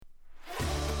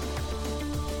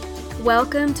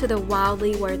Welcome to the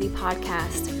Wildly Worthy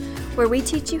podcast, where we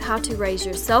teach you how to raise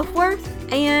your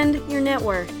self-worth and your net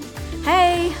worth.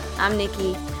 Hey, I'm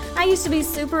Nikki. I used to be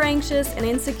super anxious and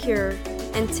insecure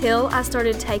until I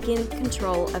started taking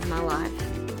control of my life.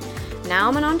 Now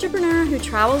I'm an entrepreneur who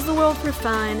travels the world for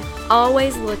fun,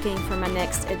 always looking for my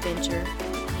next adventure.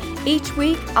 Each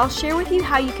week, I'll share with you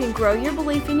how you can grow your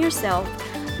belief in yourself,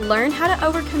 learn how to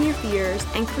overcome your fears,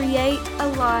 and create a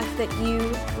life that you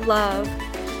love.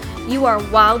 You are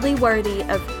wildly worthy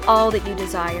of all that you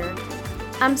desire.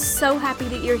 I'm so happy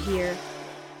that you're here.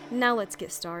 Now let's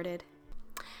get started.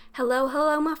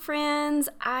 Hello, my friends.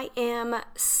 I am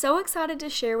so excited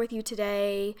to share with you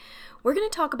today. We're going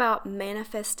to talk about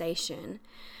manifestation.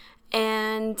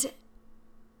 And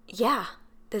yeah,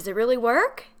 does it really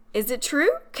work? Is it true?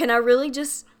 Can I really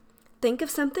just think of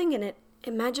something and it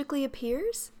magically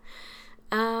appears?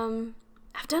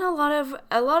 I've done a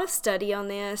lot of study on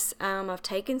this. I've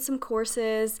taken some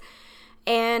courses,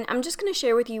 and I'm just going to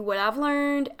share with you what I've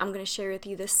learned. I'm going to share with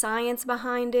you the science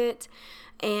behind it,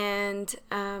 and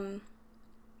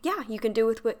you can do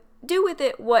with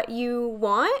it what you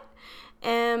want.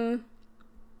 Here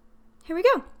we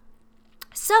go.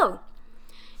 So,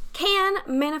 can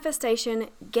manifestation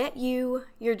get you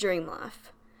your dream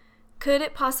life? Could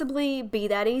it possibly be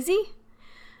that easy?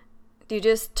 You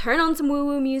just turn on some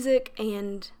woo-woo music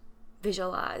and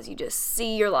visualize. You just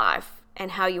see your life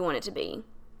and how you want it to be.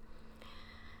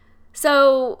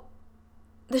 So,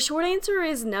 the short answer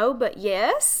is no, but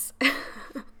yes.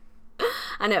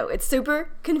 I know, it's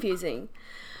super confusing.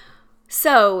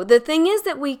 So, the thing is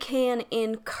that we can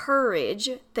encourage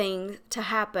things to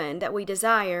happen that we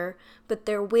desire, but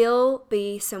there will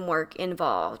be some work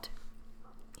involved.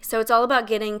 So, it's all about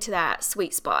getting to that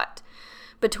sweet spot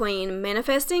between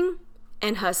manifesting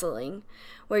and hustling,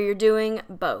 where you're doing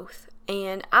both.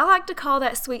 And I like to call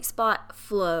that sweet spot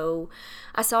flow.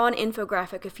 I saw an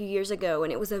infographic a few years ago,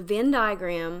 and it was a Venn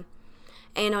diagram,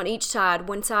 and on each side,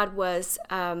 one side was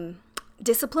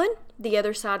discipline, the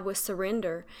other side was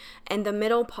surrender, and the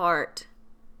middle part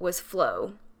was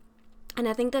flow. And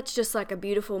I think that's just like a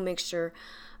beautiful mixture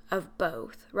of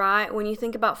both, right? When you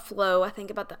think about flow, I think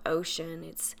about the ocean.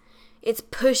 It's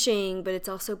pushing, but it's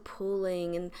also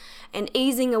pulling and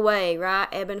easing away, right?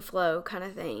 Ebb and flow kind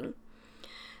of thing.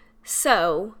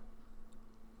 So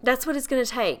that's what it's going to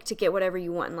take to get whatever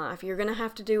you want in life. You're going to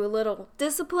have to do a little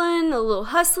discipline, a little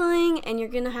hustling, and you're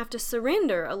going to have to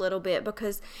surrender a little bit,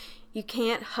 because you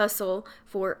can't hustle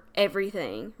for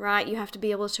everything, right? You have to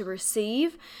be able to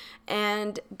receive,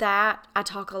 and that I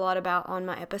talk a lot about on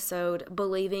my episode,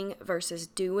 Believing versus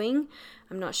Doing.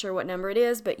 I'm not sure what number it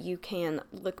is, but you can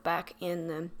look back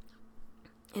in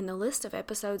the list of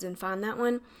episodes and find that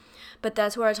one. But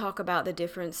that's where I talk about the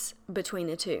difference between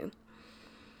the two.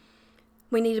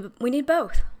 We need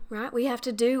both, right? We have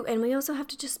to do, and we also have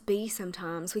to just be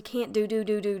sometimes. We can't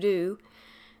do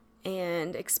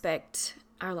and expect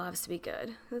our lives to be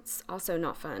good. That's also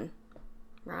not fun,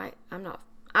 right?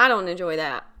 I don't enjoy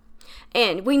that.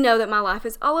 And we know that my life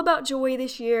is all about joy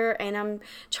this year, and I'm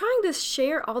trying to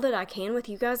share all that I can with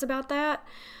you guys about that,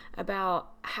 about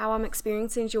how I'm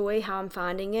experiencing joy, how I'm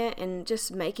finding it, and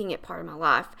just making it part of my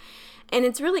life. And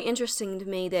it's really interesting to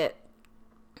me that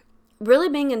really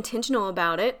being intentional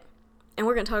about it, and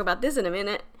we're going to talk about this in a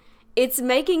minute, it's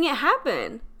making it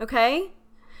happen, okay?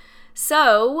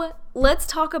 So let's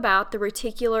talk about the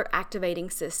reticular activating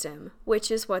system, which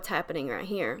is what's happening right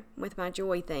here with my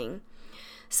joy thing.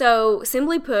 So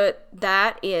simply put,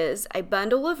 that is a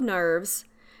bundle of nerves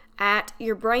at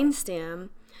your brainstem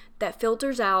that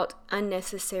filters out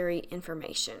unnecessary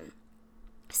information.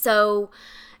 So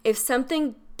if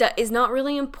something is not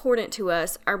really important to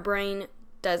us, our brain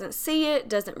doesn't see it,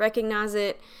 doesn't recognize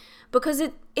it, because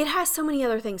it has so many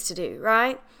other things to do,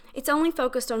 right? It's only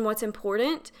focused on what's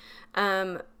important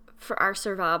for our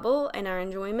survival and our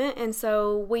enjoyment. And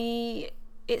so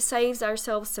it saves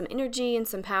ourselves some energy and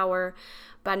some power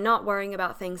by not worrying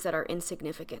about things that are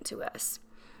insignificant to us.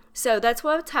 So that's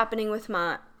what's happening with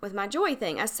my joy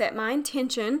thing. I set my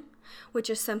intention, which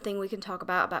is something we can talk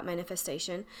about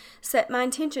manifestation. Set my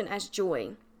intention as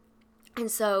joy. And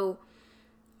so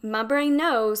my brain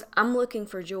knows I'm looking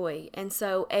for joy. And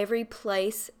so every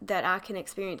place that I can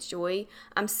experience joy,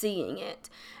 I'm seeing it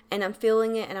and I'm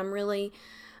feeling it, and I'm really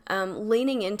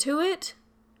leaning into it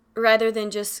rather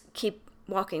than just keep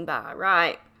walking by,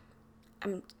 right?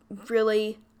 I'm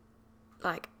really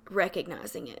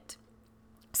recognizing it.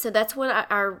 So that's what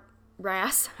our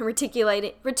RAS,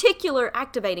 reticular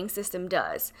activating system,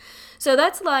 does. So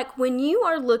that's like when you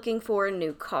are looking for a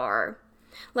new car.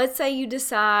 Let's say you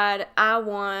decide, I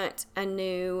want a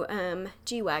new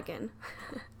G-Wagon.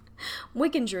 We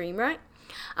can dream, right?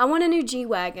 I want a new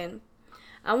G-Wagon.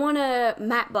 I want a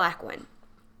matte black one.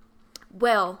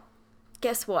 Well,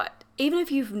 guess what? Even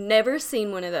if you've never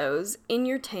seen one of those in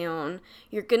your town,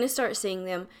 you're going to start seeing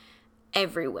them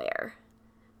everywhere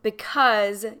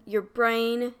because your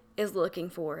brain is looking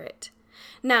for it.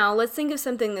 Now, let's think of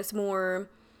something that's more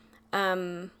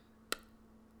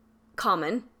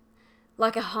common,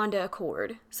 like a Honda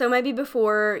Accord. So maybe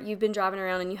before you've been driving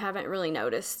around and you haven't really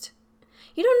noticed.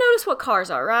 You don't notice what cars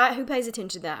are, right? Who pays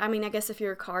attention to that? I mean, I guess if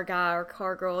you're a car guy or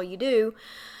car girl, you do,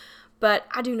 but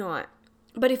I do not.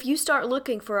 But if you start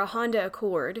looking for a Honda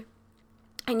Accord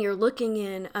and you're looking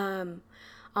in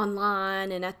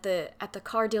online and at the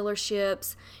car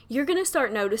dealerships, you're going to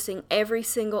start noticing every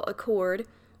single Accord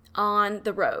on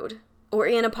the road or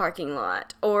in a parking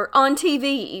lot or on TV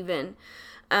even.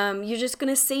 You're just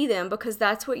going to see them because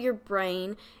that's what your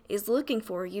brain is looking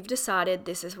for. You've decided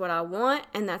this is what I want,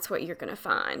 and that's what you're going to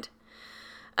find.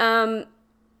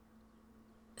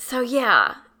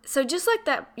 So just like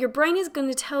that, your brain is going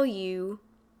to tell you,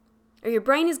 or your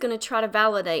brain is going to try to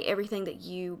validate everything that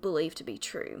you believe to be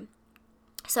true.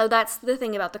 So that's the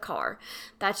thing about the car.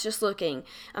 That's just looking.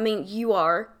 I mean, you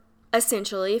are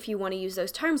essentially, if you want to use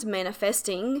those terms,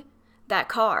 manifesting that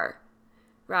car,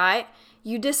 right?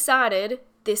 You decided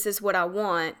this is what I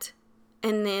want,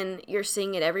 and then you're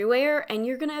seeing it everywhere, and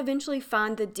you're going to eventually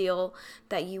find the deal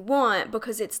that you want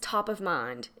because it's top of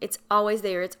mind. It's always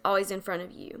there. It's always in front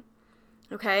of you.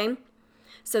 Okay?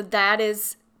 So that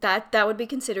would be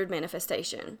considered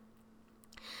manifestation.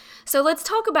 So let's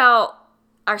talk about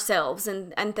ourselves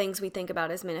and things we think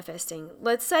about as manifesting.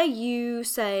 Let's say you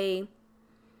say,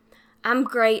 I'm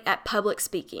great at public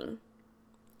speaking,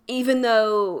 even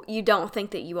though you don't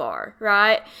think that you are,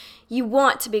 right? You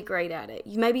want to be great at it.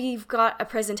 Maybe you've got a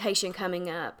presentation coming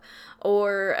up,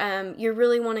 or you're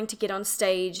really wanting to get on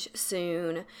stage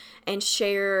soon and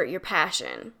share your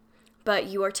passion, but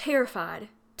you are terrified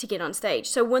to get on stage.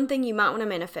 So one thing you might want to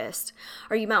manifest,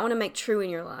 or you might want to make true in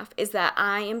your life, is that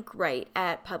I am great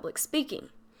at public speaking.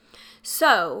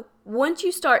 So once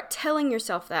you start telling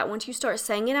yourself that, once you start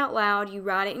saying it out loud, you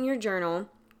write it in your journal,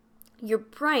 your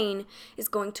brain is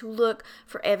going to look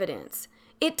for evidence.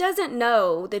 It doesn't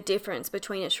know the difference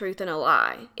between a truth and a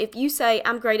lie. If you say,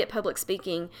 I'm great at public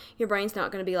speaking, your brain's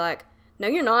not going to be like, no,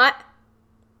 you're not.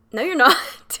 No, you're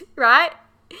not, right?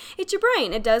 It's your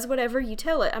brain. It does whatever you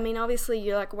tell it. I mean, obviously,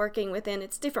 you're like working within,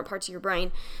 it's different parts of your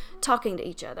brain talking to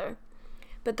each other.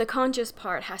 But the conscious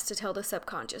part has to tell the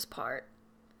subconscious part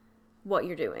what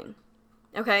you're doing.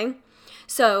 Okay?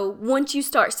 So once you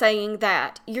start saying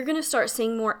that, you're going to start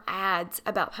seeing more ads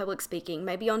about public speaking.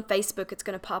 Maybe on Facebook, it's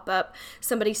going to pop up.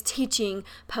 Somebody's teaching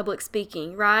public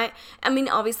speaking, right? I mean,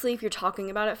 obviously, if you're talking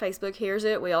about it, Facebook hears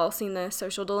it. We all seen the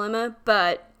Social Dilemma,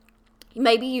 but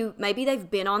maybe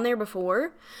they've been on there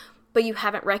before, but you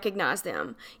haven't recognized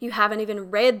them. You haven't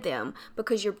even read them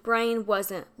because your brain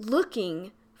wasn't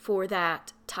looking for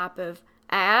that type of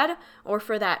ad or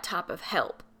for that type of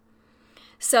help.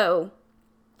 So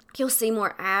you'll see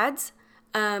more ads.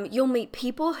 You'll meet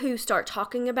people who start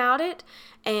talking about it,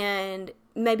 and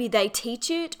maybe they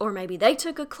teach it, or maybe they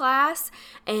took a class,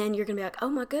 and you're going to be like, oh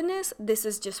my goodness, this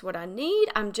is just what I need.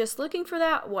 I'm just looking for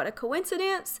that. What a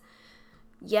coincidence.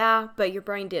 Yeah, but your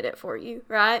brain did it for you,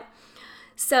 right?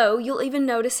 So you'll even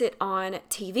notice it on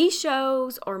TV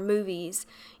shows or movies.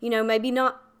 You know, maybe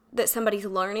not that somebody's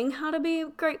learning how to be a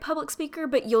great public speaker,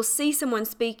 but you'll see someone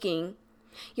speaking.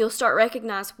 You'll start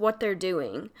recognize what they're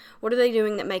doing. What are they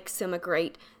doing that makes them a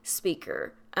great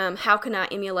speaker? How can I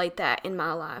emulate that in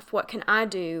my life? What can I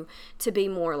do to be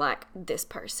more like this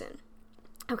person?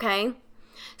 Okay?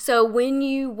 So when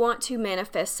you want to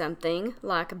manifest something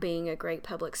like being a great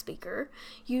public speaker,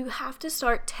 you have to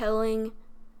start telling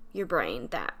your brain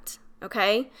that.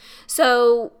 Okay?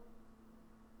 So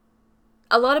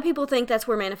a lot of people think that's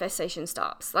where manifestation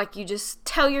stops. Like you just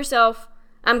tell yourself,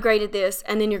 I'm great at this,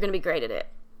 and then you're going to be great at it.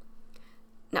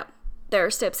 No, there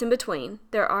are steps in between.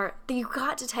 You've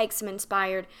got to take some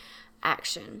inspired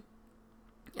action.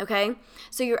 Okay?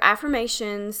 So your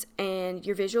affirmations and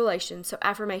your visualizations. So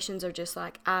affirmations are just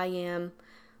like, I am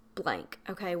blank.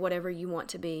 Okay? Whatever you want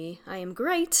to be. I am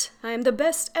great. I am the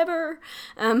best ever.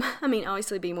 I mean,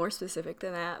 obviously be more specific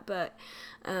than that, but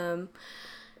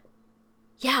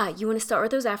yeah, you want to start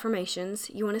with those affirmations.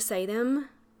 You want to say them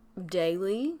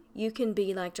daily. You can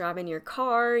be like driving your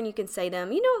car and you can say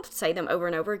them. You don't say them over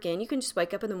and over again. You can just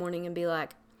wake up in the morning and be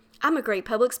like, I'm a great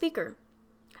public speaker.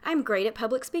 I'm great at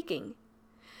public speaking.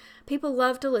 People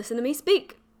love to listen to me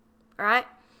speak. All right?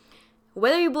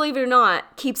 Whether you believe it or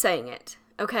not, keep saying it.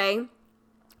 Okay?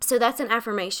 So that's an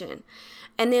affirmation.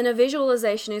 And then a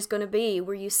visualization is going to be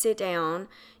where you sit down,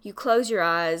 you close your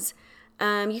eyes.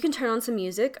 You can turn on some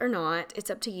music or not. It's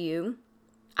up to you.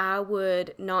 I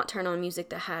would not turn on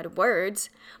music that had words,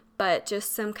 but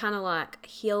just some kind of like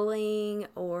healing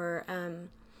or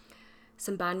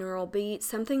some binaural beats,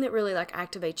 something that really like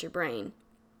activates your brain.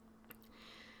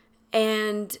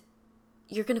 And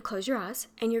you're going to close your eyes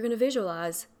and you're going to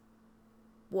visualize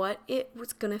what it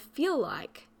was going to feel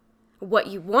like, what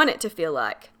you want it to feel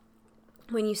like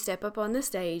when you step up on the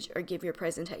stage or give your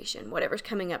presentation, whatever's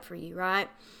coming up for you, right?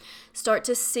 Start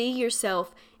to see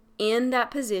yourself in that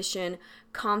position,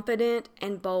 confident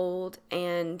and bold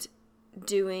and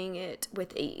doing it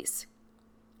with ease.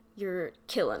 You're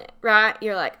killing it, right?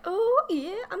 You're like, oh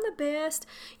yeah, I'm the best.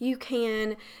 You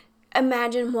can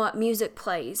imagine what music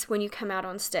plays when you come out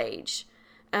on stage.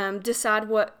 Decide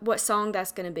what song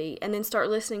that's going to be, and then start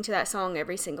listening to that song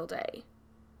every single day.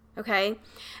 Okay?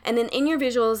 And then in your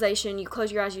visualization, you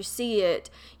close your eyes, you see it.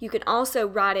 You can also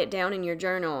write it down in your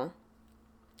journal.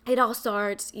 It all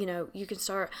starts,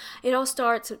 it all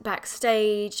starts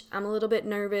backstage. I'm a little bit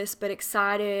nervous, but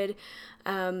excited.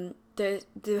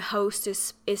 The host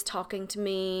is talking to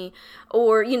me,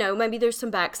 or, maybe there's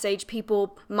some backstage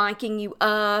people miking you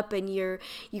up and you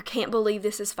can't believe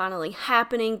this is finally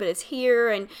happening, but it's here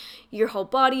and your whole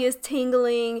body is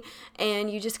tingling and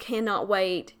you just cannot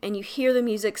wait, and you hear the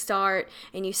music start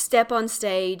and you step on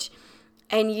stage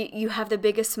and you have the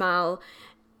biggest smile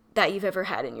that you've ever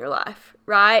had in your life,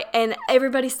 right? And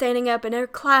everybody's standing up and they're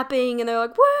clapping and they're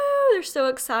like, woo, they're so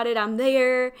excited, I'm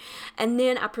there. And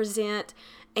then I present,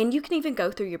 and you can even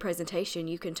go through your presentation.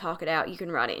 You can talk it out. You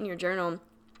can write it in your journal.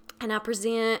 And I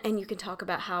present, and you can talk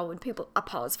about how when I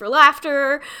pause for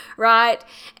laughter, right?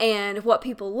 And what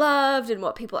people loved and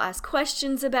what people asked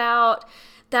questions about.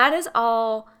 That is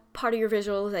all part of your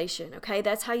visualization, okay?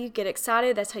 That's how you get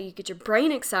excited. That's how you get your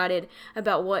brain excited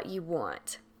about what you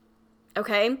want.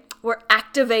 Okay, we're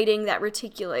activating that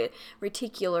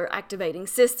reticular activating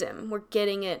system. We're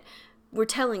getting it, we're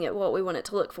telling it what we want it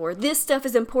to look for. This stuff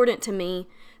is important to me,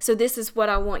 so this is what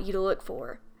I want you to look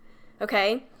for.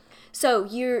 Okay, so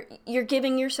you're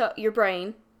giving your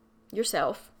brain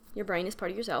is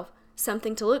part of yourself,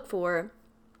 something to look for,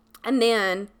 and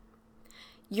then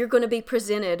you're going to be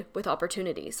presented with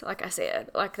opportunities, like I said,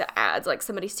 like the ads, like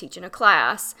somebody's teaching a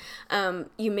class.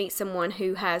 You meet someone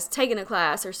who has taken a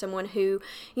class, or someone who,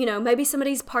 maybe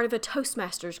somebody's part of a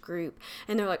Toastmasters group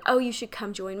and they're like, oh, you should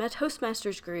come join my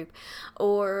Toastmasters group.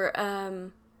 Or,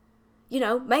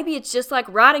 maybe it's just like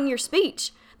writing your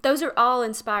speech. Those are all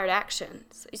inspired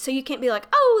actions. So you can't be like,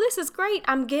 oh, this is great,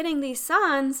 I'm getting these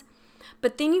signs.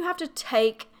 But then you have to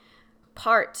take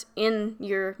part in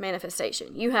your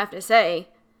manifestation. You have to say,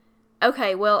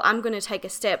 okay, well, I'm going to take a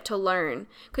step to learn,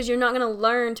 because you're not going to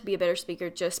learn to be a better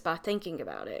speaker just by thinking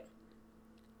about it.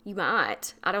 You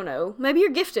might. I don't know. Maybe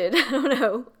you're gifted. I don't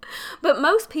know. But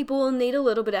most people will need a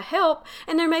little bit of help,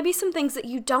 and there may be some things that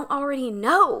you don't already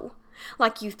know.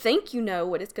 Like, you think you know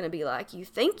what it's going to be like. You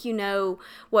think you know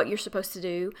what you're supposed to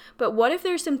do. But what if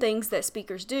there's some things that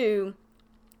speakers do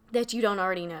that you don't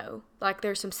already know? Like,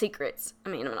 there's some secrets. I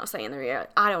mean, I'm not saying they're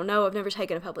yet. I don't know. I've never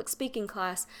taken a public speaking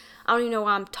class. I don't even know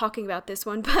why I'm talking about this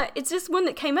one, but it's just one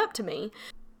that came up to me.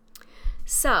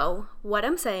 So, what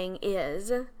I'm saying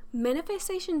is,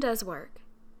 manifestation does work.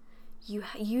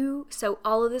 So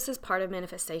all of this is part of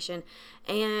manifestation,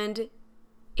 and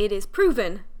it is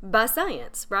proven by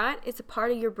science, right? It's a part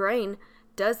of your brain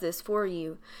does this for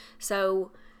you.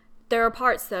 So there are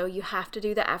parts, though. You have to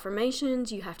do the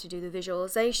affirmations. You have to do the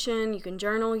visualization. You can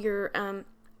journal your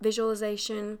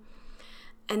visualization.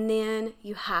 And then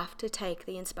you have to take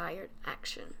the inspired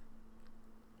action.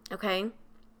 Okay?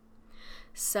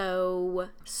 So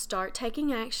start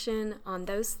taking action on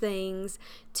those things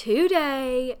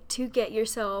today to get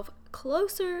yourself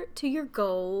closer to your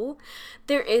goal.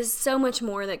 There is so much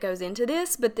more that goes into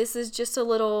this, but this is just a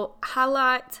little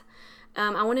highlight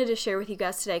I wanted to share with you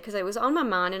guys today, because it was on my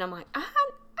mind, and I'm like, I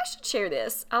should share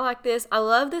this. I like this. I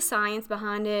love the science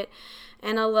behind it,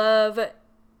 and I love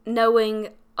knowing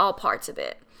all parts of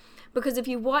it. Because if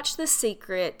you watch The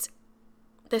Secret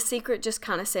just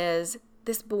kind of says,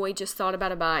 this boy just thought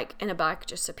about a bike, and a bike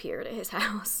just appeared at his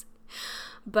house.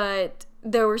 But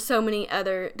there are so many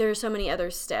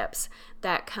other steps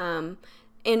that come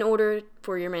in order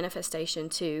for your manifestation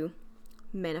to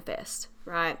manifest,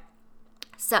 right?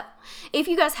 So, if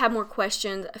you guys have more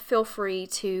questions, feel free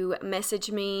to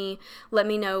message me. Let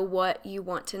me know what you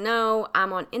want to know.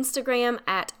 I'm on Instagram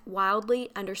at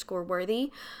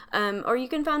wildly_worthy. Or you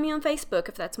can find me on Facebook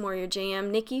if that's more your jam,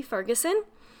 Nikki Ferguson.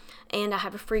 and I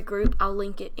have a free group. I'll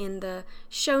link it in the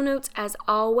show notes as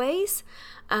always.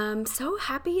 So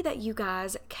happy that you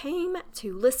guys came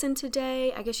to listen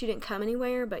today. I guess you didn't come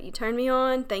anywhere, but you turned me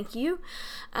on. Thank you.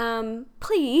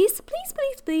 Please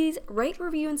rate,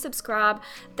 review, and subscribe.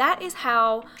 That is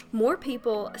how more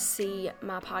people see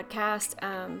my podcast.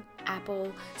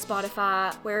 Apple,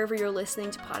 Spotify, wherever you're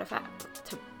listening to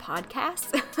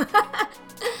podcasts,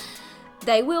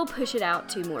 they will push it out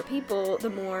to more people the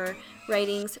more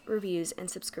ratings, reviews, and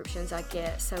subscriptions I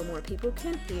get, so more people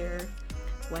can hear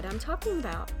what I'm talking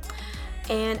about.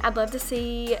 And I'd love to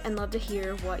see and love to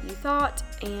hear what you thought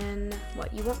and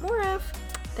what you want more of.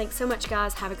 Thanks so much,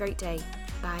 guys. Have a great day.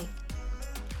 Bye.